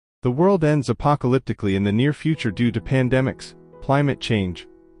The world ends apocalyptically in the near future due to pandemics, climate change,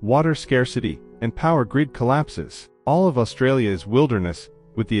 water scarcity, and power grid collapses. All of Australia is wilderness,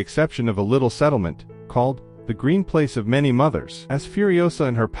 with the exception of a little settlement, called the Green Place of Many Mothers. As Furiosa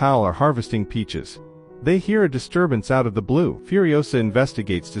and her pal are harvesting peaches, they hear a disturbance out of the blue. Furiosa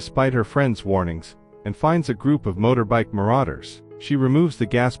investigates despite her friend's warnings, and finds a group of motorbike marauders. She removes the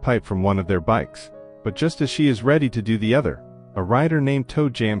gas pipe from one of their bikes, but just as she is ready to do the other, a rider named Toe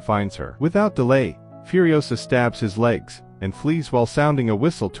Jam finds her. Without delay, Furiosa stabs his legs, and flees while sounding a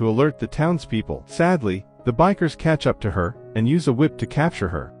whistle to alert the townspeople. Sadly, the bikers catch up to her, and use a whip to capture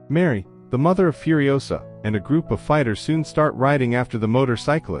her. Mary, the mother of Furiosa, and a group of fighters soon start riding after the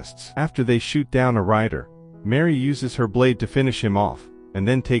motorcyclists. After they shoot down a rider, Mary uses her blade to finish him off, and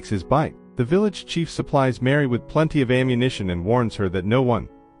then takes his bike. The village chief supplies Mary with plenty of ammunition and warns her that no one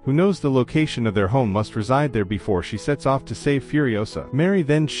who knows the location of their home must reside there before she sets off to save Furiosa. Mary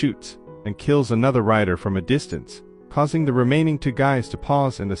then shoots and kills another rider from a distance, causing the remaining two guys to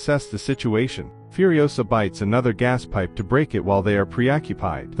pause and assess the situation. Furiosa bites another gas pipe to break it while they are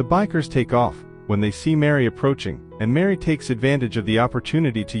preoccupied. The bikers take off when they see Mary approaching, and Mary takes advantage of the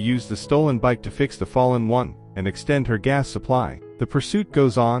opportunity to use the stolen bike to fix the fallen one and extend her gas supply. The pursuit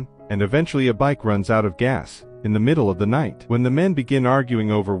goes on, and eventually a bike runs out of gas in the middle of the night. When the men begin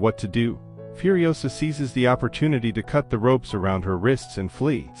arguing over what to do, Furiosa seizes the opportunity to cut the ropes around her wrists and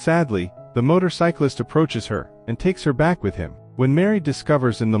flee. Sadly, the motorcyclist approaches her and takes her back with him. When Mary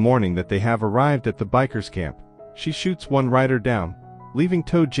discovers in the morning that they have arrived at the bikers' camp, she shoots one rider down, leaving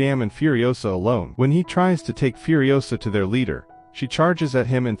Toe Jam and Furiosa alone. When he tries to take Furiosa to their leader, she charges at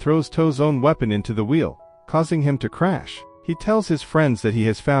him and throws Toe's own weapon into the wheel, causing him to crash. He tells his friends that he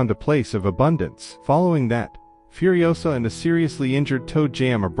has found a place of abundance. Following that, Furiosa and a seriously injured Toe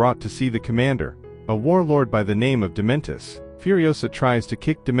Jam are brought to see the commander, a warlord by the name of Dementis. Furiosa tries to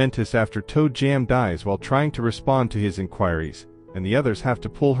kick Dementis after Toe Jam dies while trying to respond to his inquiries, and the others have to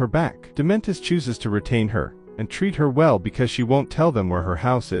pull her back. Dementis chooses to retain her and treat her well because she won't tell them where her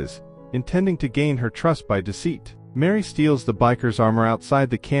house is, intending to gain her trust by deceit. Mary steals the bikers' armor outside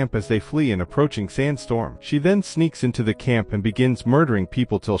the camp as they flee an approaching sandstorm. She then sneaks into the camp and begins murdering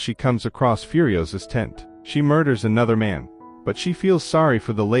people till she comes across Furiosa's tent. She murders another man, but she feels sorry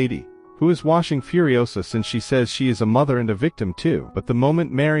for the lady, who is washing Furiosa since she says she is a mother and a victim too. But the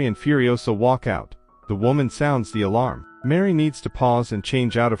moment Mary and Furiosa walk out, the woman sounds the alarm. Mary needs to pause and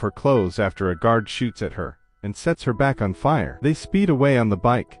change out of her clothes after a guard shoots at her and sets her back on fire. They speed away on the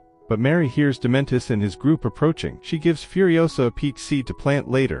bike, but Mary hears Dementis and his group approaching. She gives Furiosa a peach seed to plant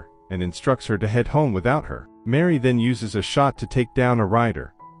later, and instructs her to head home without her. Mary then uses a shot to take down a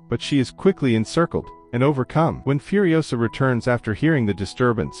rider, but she is quickly encircled and overcome. When Furiosa returns after hearing the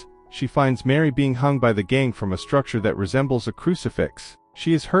disturbance, she finds Mary being hung by the gang from a structure that resembles a crucifix.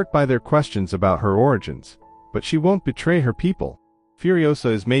 She is hurt by their questions about her origins, but she won't betray her people.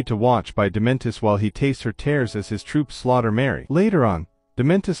 Furiosa is made to watch by Dementis while he tastes her tears as his troops slaughter Mary. Later on,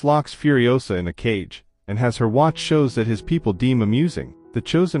 Dementis locks Furiosa in a cage, and has her watch shows that his people deem amusing. The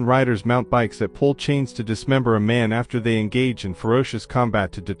chosen riders mount bikes that pull chains to dismember a man after they engage in ferocious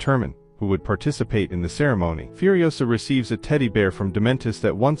combat to determine who would participate in the ceremony. Furiosa receives a teddy bear from Dementis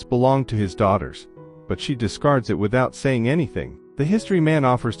that once belonged to his daughters, but she discards it without saying anything. The history man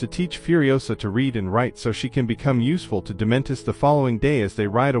offers to teach Furiosa to read and write so she can become useful to Dementis the following day as they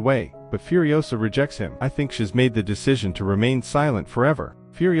ride away, but Furiosa rejects him. I think she's made the decision to remain silent forever.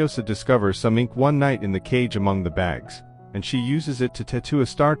 Furiosa discovers some ink one night in the cage among the bags, and she uses it to tattoo a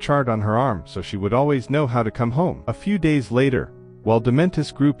star chart on her arm so she would always know how to come home. A few days later, while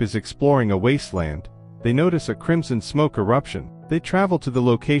Dementis' group is exploring a wasteland, they notice a crimson smoke eruption. They travel to the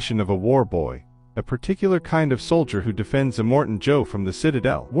location of a war boy, a particular kind of soldier who defends Immortan Joe from the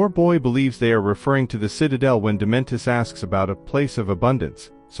Citadel. War boy believes they are referring to the Citadel when Dementis asks about a place of abundance,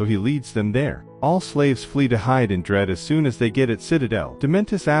 so he leads them there. All slaves flee to hide in dread as soon as they get at Citadel.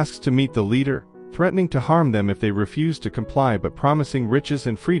 Dementis asks to meet the leader, threatening to harm them if they refuse to comply but promising riches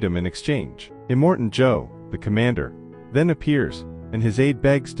and freedom in exchange. Immortan Joe, the commander, then appears, and his aide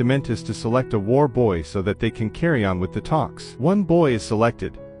begs Dementis to select a war boy so that they can carry on with the talks. One boy is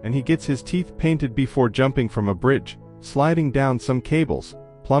selected, and he gets his teeth painted before jumping from a bridge, sliding down some cables,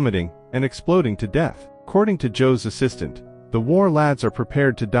 plummeting, and exploding to death. According to Joe's assistant, the war lads are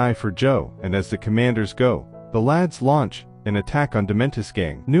prepared to die for Joe, and as the commanders go, the lads launch an attack on Dementis'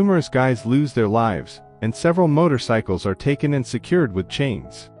 gang. Numerous guys lose their lives, and several motorcycles are taken and secured with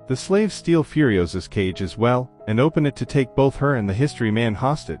chains. The slaves steal Furiosa's cage as well, and open it to take both her and the history man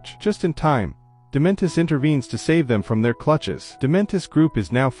hostage. Just in time, Dementis intervenes to save them from their clutches. Dementis' group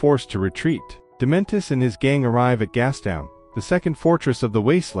is now forced to retreat. Dementis and his gang arrive at Gastown, the second fortress of the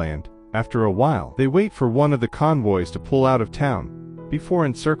Wasteland. After a while, they wait for one of the convoys to pull out of town, before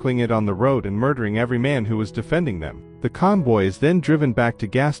encircling it on the road and murdering every man who was defending them. The convoy is then driven back to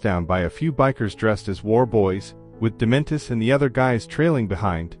Gastown by a few bikers dressed as war boys, with Dementis and the other guys trailing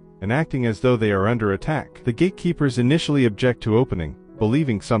behind, and acting as though they are under attack. The gatekeepers initially object to opening,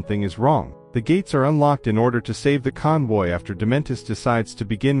 believing something is wrong. The gates are unlocked in order to save the convoy after Dementis decides to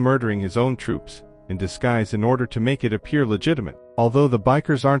begin murdering his own troops, in disguise in order to make it appear legitimate. Although the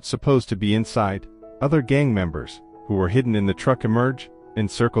bikers aren't supposed to be inside, other gang members, who were hidden in the truck, emerge,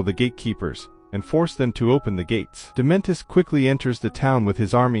 encircle the gatekeepers, and force them to open the gates. Dementis quickly enters the town with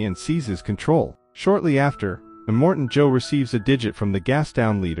his army and seizes control. Shortly after, Immortant Joe receives a digit from the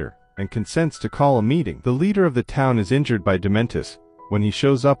Gastown leader, and consents to call a meeting. The leader of the town is injured by Dementis, when he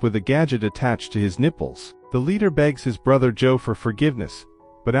shows up with a gadget attached to his nipples. The leader begs his brother Joe for forgiveness,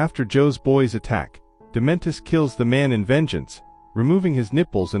 but after Joe's boys attack, Dementis kills the man in vengeance, removing his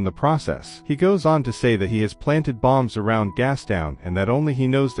nipples in the process. He goes on to say that he has planted bombs around Gastown and that only he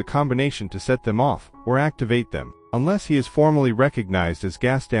knows the combination to set them off, or activate them. Unless he is formally recognized as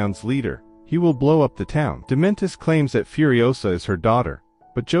Gastown's leader, he will blow up the town. Dementis claims that Furiosa is her daughter,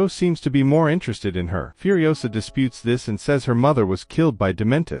 but Joe seems to be more interested in her. Furiosa disputes this and says her mother was killed by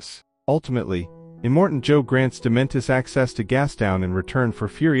Dementis. Ultimately, Immortant Joe grants Dementis access to Gastown in return for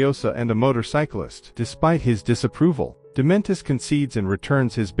Furiosa and a motorcyclist. Despite his disapproval, Dementis concedes and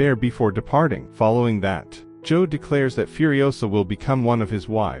returns his bear before departing. Following that, Joe declares that Furiosa will become one of his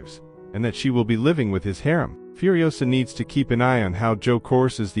wives, and that she will be living with his harem. Furiosa needs to keep an eye on how Joe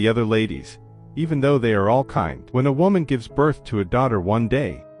coerces the other ladies, even though they are all kind. When a woman gives birth to a daughter one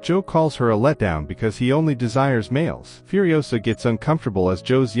day, Joe calls her a letdown because he only desires males. Furiosa gets uncomfortable as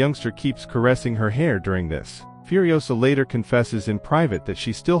Joe's youngster keeps caressing her hair during this. Furiosa later confesses in private that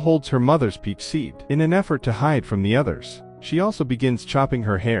she still holds her mother's peach seed. In an effort to hide from the others, she also begins chopping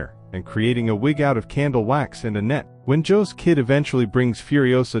her hair, and creating a wig out of candle wax and a net. When Joe's kid eventually brings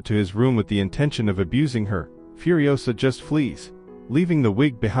Furiosa to his room with the intention of abusing her, Furiosa just flees, leaving the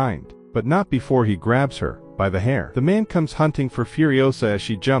wig behind, but not before he grabs her by the hair. The man comes hunting for Furiosa as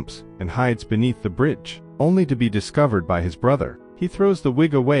she jumps and hides beneath the bridge, only to be discovered by his brother. He throws the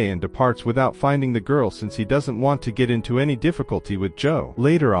wig away and departs without finding the girl since he doesn't want to get into any difficulty with Joe.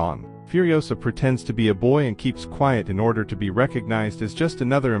 Later on, Furiosa pretends to be a boy and keeps quiet in order to be recognized as just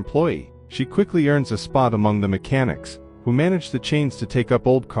another employee. She quickly earns a spot among the mechanics, who manage the chains to take up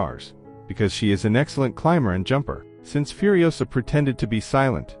old cars, because she is an excellent climber and jumper. Since Furiosa pretended to be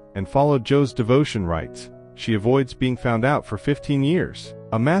silent and followed Joe's devotion rites, she avoids being found out for 15 years.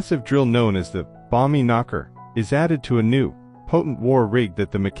 A massive drill known as the Bomby Knocker is added to a new, potent war rig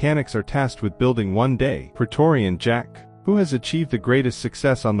that the mechanics are tasked with building one day. Praetorian Jack, who has achieved the greatest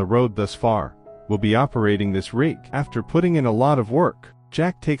success on the road thus far, will be operating this rig. After putting in a lot of work,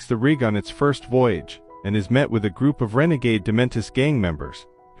 Jack takes the rig on its first voyage, and is met with a group of renegade Dementis gang members,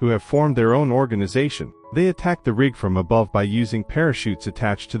 who have formed their own organization. They attack the rig from above by using parachutes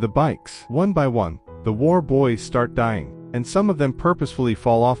attached to the bikes. One by one, the war boys start dying, and some of them purposefully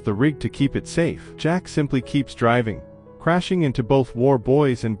fall off the rig to keep it safe. Jack simply keeps driving, crashing into both war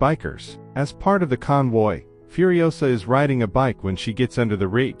boys and bikers. As part of the convoy, Furiosa is riding a bike when she gets under the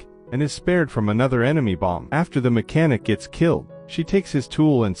rig, and is spared from another enemy bomb. After the mechanic gets killed, she takes his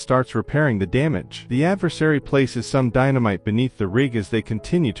tool and starts repairing the damage. The adversary places some dynamite beneath the rig as they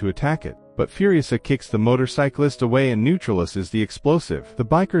continue to attack it, but Furiosa kicks the motorcyclist away and neutralizes the explosive. The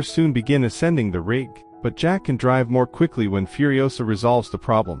bikers soon begin ascending the rig, but Jack can drive more quickly when Furiosa resolves the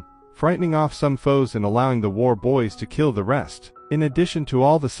problem, frightening off some foes and allowing the war boys to kill the rest. In addition to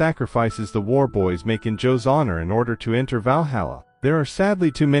all the sacrifices the war boys make in Joe's honor in order to enter Valhalla, there are sadly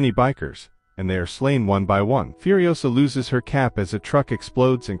too many bikers, and they are slain one by one. Furiosa loses her cap as a truck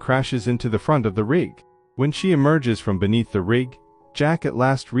explodes and crashes into the front of the rig. When she emerges from beneath the rig, Jack at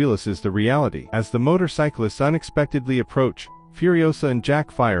last realizes the reality. As the motorcyclists unexpectedly approach, Furiosa and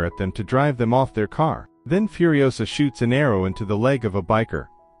Jack fire at them to drive them off their car. Then Furiosa shoots an arrow into the leg of a biker,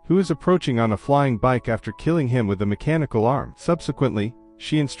 who is approaching on a flying bike after killing him with a mechanical arm. Subsequently,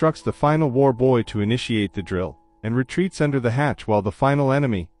 she instructs the final war boy to initiate the drill, and retreats under the hatch while the final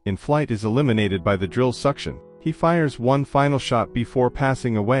enemy, in flight, is eliminated by the drill's suction. He fires one final shot before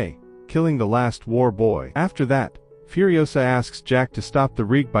passing away, killing the last war boy. After that, Furiosa asks Jack to stop the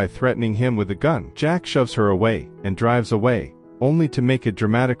rig by threatening him with a gun. Jack shoves her away, and drives away, only to make a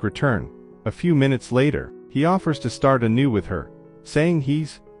dramatic return. A few minutes later, he offers to start anew with her, saying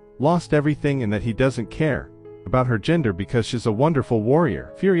he's lost everything and that he doesn't care about her gender because she's a wonderful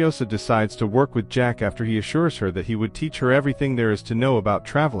warrior. Furiosa decides to work with Jack after he assures her that he would teach her everything there is to know about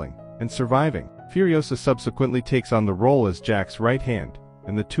traveling and surviving. Furiosa subsequently takes on the role as Jack's right hand,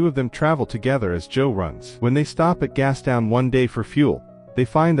 and the two of them travel together as Joe runs. When they stop at Gastown one day for fuel, they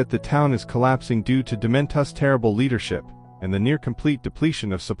find that the town is collapsing due to Dementus' terrible leadership and the near-complete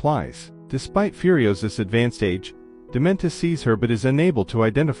depletion of supplies. Despite Furiosa's advanced age, Dementus sees her but is unable to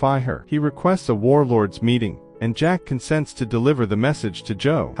identify her. He requests a warlord's meeting, and Jack consents to deliver the message to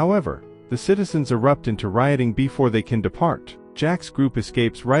Joe. However, the citizens erupt into rioting before they can depart. Jack's group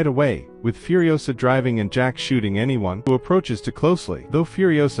escapes right away, with Furiosa driving and Jack shooting anyone who approaches too closely. Though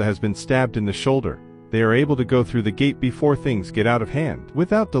Furiosa has been stabbed in the shoulder, they are able to go through the gate before things get out of hand.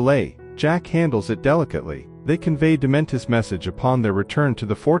 Without delay, Jack handles it delicately. They convey Dementus' message upon their return to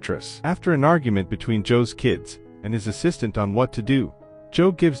the fortress. After an argument between Joe's kids and his assistant on what to do,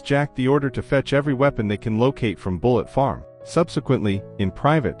 Joe gives Jack the order to fetch every weapon they can locate from Bullet Farm. Subsequently, in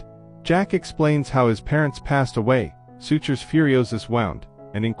private, Jack explains how his parents passed away, sutures Furiosa's wound,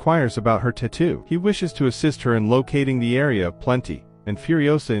 and inquires about her tattoo. He wishes to assist her in locating the area of plenty, and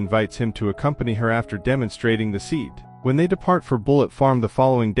Furiosa invites him to accompany her after demonstrating the seed. When they depart for Bullet Farm the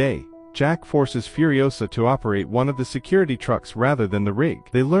following day, Jack forces Furiosa to operate one of the security trucks rather than the rig.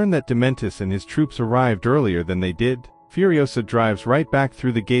 They learn that Dementus and his troops arrived earlier than they did. Furiosa drives right back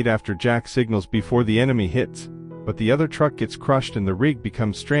through the gate after Jack signals before the enemy hits, but the other truck gets crushed and the rig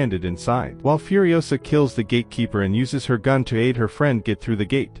becomes stranded inside. While Furiosa kills the gatekeeper and uses her gun to aid her friend get through the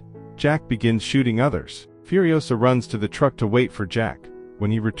gate, Jack begins shooting others. Furiosa runs to the truck to wait for Jack, when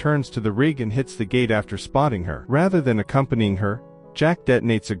he returns to the rig and hits the gate after spotting her. Rather than accompanying her, Jack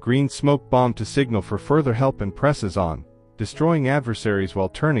detonates a green smoke bomb to signal for further help and presses on, destroying adversaries while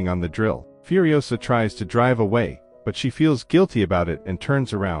turning on the drill. Furiosa tries to drive away, but she feels guilty about it and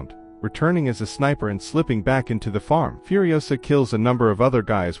turns around, returning as a sniper and slipping back into the farm. Furiosa kills a number of other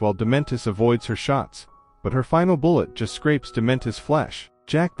guys while Dementus avoids her shots, but her final bullet just scrapes Dementus' flesh.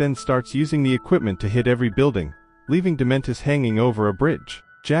 Jack then starts using the equipment to hit every building, leaving Dementus hanging over a bridge.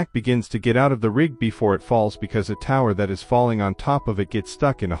 Jack begins to get out of the rig before it falls because a tower that is falling on top of it gets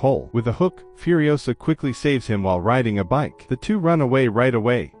stuck in a hole. With a hook, Furiosa quickly saves him while riding a bike. The two run away right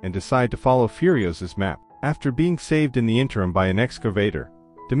away and decide to follow Furiosa's map. After being saved in the interim by an excavator,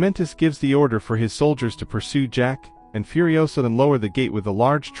 Dementus gives the order for his soldiers to pursue Jack and Furiosa and lower the gate with a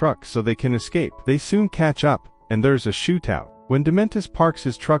large truck so they can escape. They soon catch up, and there's a shootout. When Dementus parks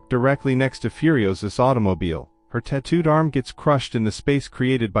his truck directly next to Furiosa's automobile, her tattooed arm gets crushed in the space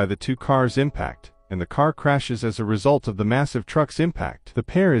created by the two cars' impact, and the car crashes as a result of the massive truck's impact. The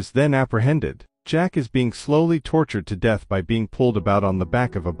pair is then apprehended. Jack is being slowly tortured to death by being pulled about on the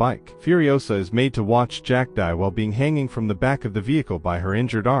back of a bike. Furiosa is made to watch Jack die while being hanging from the back of the vehicle by her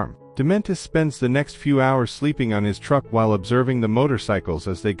injured arm. Dementus spends the next few hours sleeping on his truck while observing the motorcycles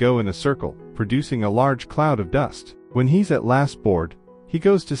as they go in a circle, producing a large cloud of dust. When he's at last bored, he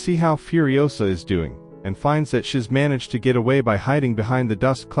goes to see how Furiosa is doing, and finds that she's managed to get away by hiding behind the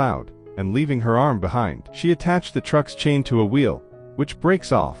dust cloud and leaving her arm behind. She attached the truck's chain to a wheel, which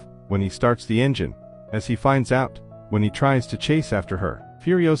breaks off when he starts the engine, as he finds out when he tries to chase after her.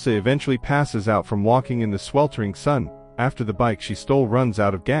 Furiosa eventually passes out from walking in the sweltering sun after the bike she stole runs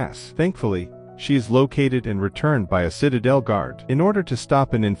out of gas. Thankfully, she is located and returned by a Citadel guard. In order to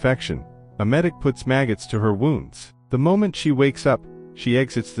stop an infection, a medic puts maggots to her wounds. The moment she wakes up, she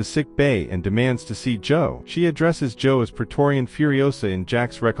exits the sick bay and demands to see Joe. She addresses Joe as Praetorian Furiosa in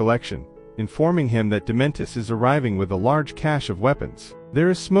Jack's recollection, informing him that Dementus is arriving with a large cache of weapons. There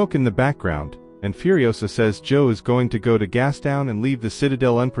is smoke in the background, and Furiosa says Joe is going to go to Gastown and leave the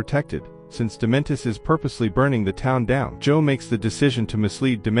Citadel unprotected, since Dementus is purposely burning the town down. Joe makes the decision to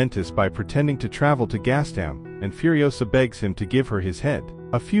mislead Dementus by pretending to travel to Gastown, and Furiosa begs him to give her his head.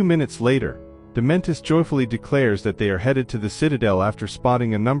 A few minutes later, Dementus joyfully declares that they are headed to the Citadel after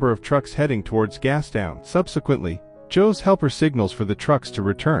spotting a number of trucks heading towards Gastown. Subsequently, Joe's helper signals for the trucks to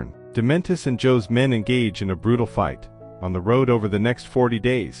return. Dementus and Joe's men engage in a brutal fight on the road over the next 40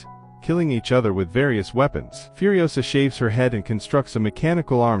 days, killing each other with various weapons. Furiosa shaves her head and constructs a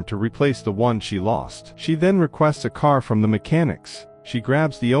mechanical arm to replace the one she lost. She then requests a car from the mechanics. She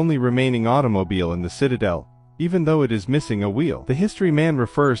grabs the only remaining automobile in the Citadel, even though it is missing a wheel. The history man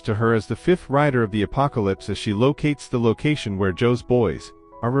refers to her as the fifth rider of the apocalypse as she locates the location where Joe's boys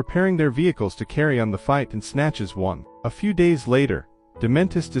are repairing their vehicles to carry on the fight and snatches one. A few days later,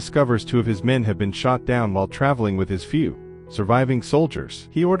 Dementus discovers two of his men have been shot down while traveling with his few surviving soldiers.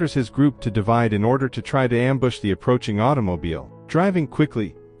 He orders his group to divide in order to try to ambush the approaching automobile. Driving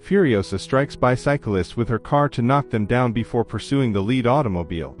quickly, Furiosa strikes bicyclists with her car to knock them down before pursuing the lead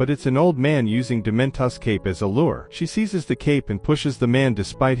automobile. But it's an old man using Dementus' cape as a lure. She seizes the cape and pushes the man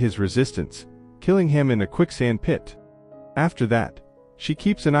despite his resistance, killing him in a quicksand pit. After that, She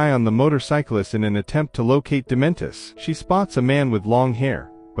keeps an eye on the motorcyclist in an attempt to locate Dementis. She spots a man with long hair,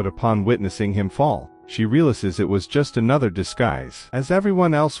 but upon witnessing him fall, she realizes it was just another disguise. As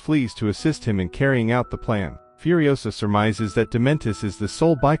everyone else flees to assist him in carrying out the plan, Furiosa surmises that Dementis is the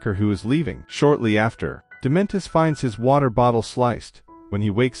sole biker who is leaving. Shortly after, Dementis finds his water bottle sliced. When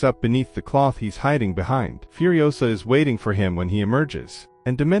he wakes up beneath the cloth he's hiding behind, Furiosa is waiting for him when he emerges,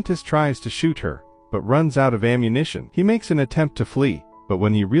 and Dementis tries to shoot her, but runs out of ammunition. He makes an attempt to flee, but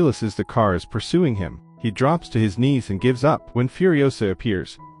when he realizes the car is pursuing him, he drops to his knees and gives up. When Furiosa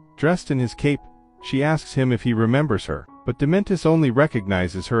appears, dressed in his cape, she asks him if he remembers her, but Dementis only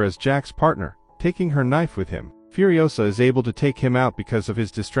recognizes her as Jack's partner, taking her knife with him. Furiosa is able to take him out because of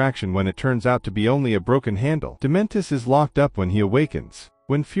his distraction when it turns out to be only a broken handle. Dementis is locked up when he awakens.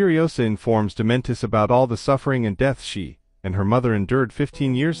 When Furiosa informs Dementis about all the suffering and death she and her mother endured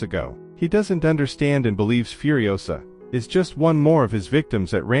 15 years ago, he doesn't understand and believes Furiosa is just one more of his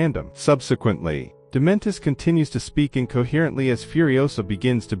victims at random. Subsequently, Dementis continues to speak incoherently as Furiosa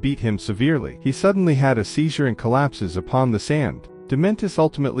begins to beat him severely. He suddenly had a seizure and collapses upon the sand. Dementis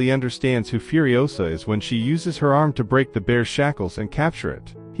ultimately understands who Furiosa is when she uses her arm to break the bear's shackles and capture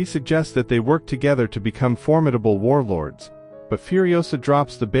it. He suggests that they work together to become formidable warlords, but Furiosa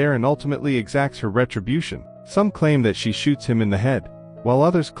drops the bear and ultimately exacts her retribution. Some claim that she shoots him in the head, while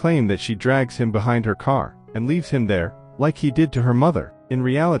others claim that she drags him behind her car and leaves him there, like he did to her mother. In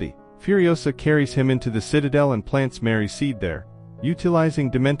reality, Furiosa carries him into the citadel and plants Mary's seed there,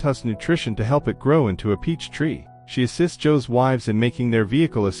 utilizing Dementis' nutrition to help it grow into a peach tree. She assists Joe's wives in making their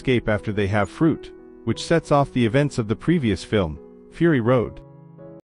vehicle escape after they have fruit, which sets off the events of the previous film, Fury Road.